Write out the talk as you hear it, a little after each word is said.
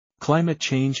Climate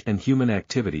change and human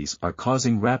activities are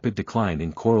causing rapid decline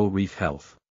in coral reef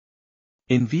health.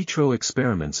 In vitro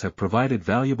experiments have provided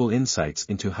valuable insights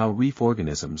into how reef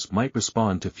organisms might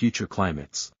respond to future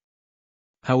climates.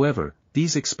 However,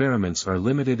 these experiments are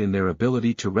limited in their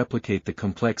ability to replicate the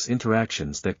complex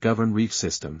interactions that govern reef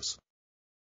systems.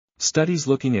 Studies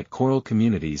looking at coral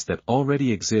communities that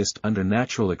already exist under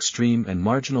natural extreme and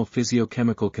marginal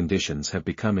physiochemical conditions have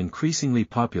become increasingly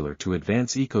popular to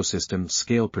advance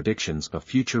ecosystem-scale predictions of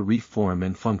future reef form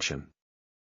and function.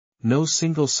 No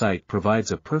single site provides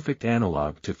a perfect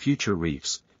analog to future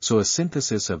reefs, so a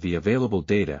synthesis of the available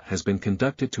data has been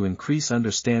conducted to increase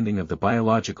understanding of the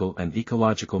biological and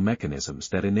ecological mechanisms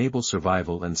that enable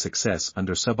survival and success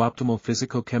under suboptimal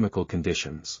physicochemical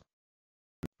conditions.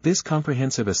 This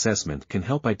comprehensive assessment can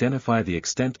help identify the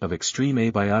extent of extreme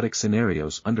abiotic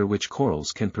scenarios under which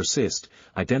corals can persist,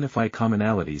 identify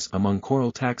commonalities among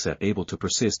coral taxa able to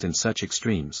persist in such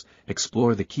extremes,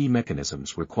 explore the key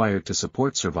mechanisms required to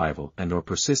support survival and/or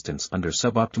persistence under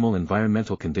suboptimal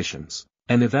environmental conditions,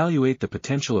 and evaluate the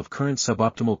potential of current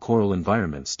suboptimal coral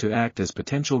environments to act as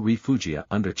potential refugia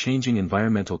under changing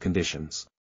environmental conditions.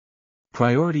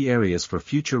 Priority areas for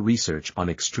future research on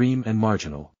extreme and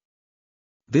marginal.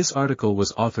 This article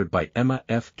was authored by Emma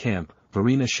F. Camp,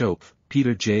 Verena Schoepf,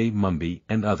 Peter J. Mumby,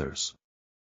 and others.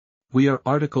 We are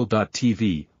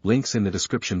RTCLTV, links in the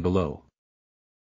description below.